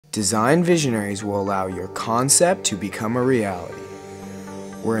Design Visionaries will allow your concept to become a reality.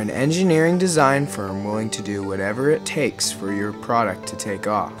 We're an engineering design firm willing to do whatever it takes for your product to take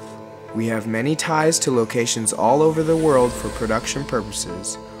off. We have many ties to locations all over the world for production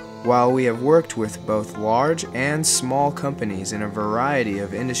purposes, while we have worked with both large and small companies in a variety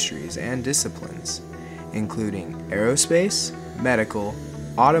of industries and disciplines, including aerospace, medical,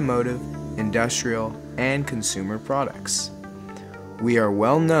 automotive, industrial, and consumer products. We are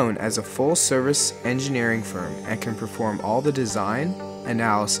well known as a full-service engineering firm and can perform all the design,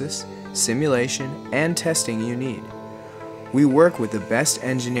 analysis, simulation, and testing you need. We work with the best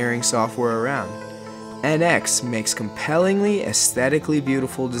engineering software around. NX makes compellingly aesthetically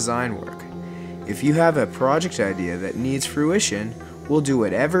beautiful design work. If you have a project idea that needs fruition, we'll do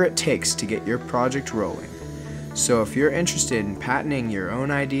whatever it takes to get your project rolling. So if you're interested in patenting your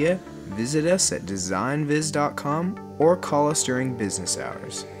own idea, visit us at designviz.com or call us during business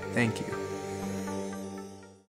hours. Thank you.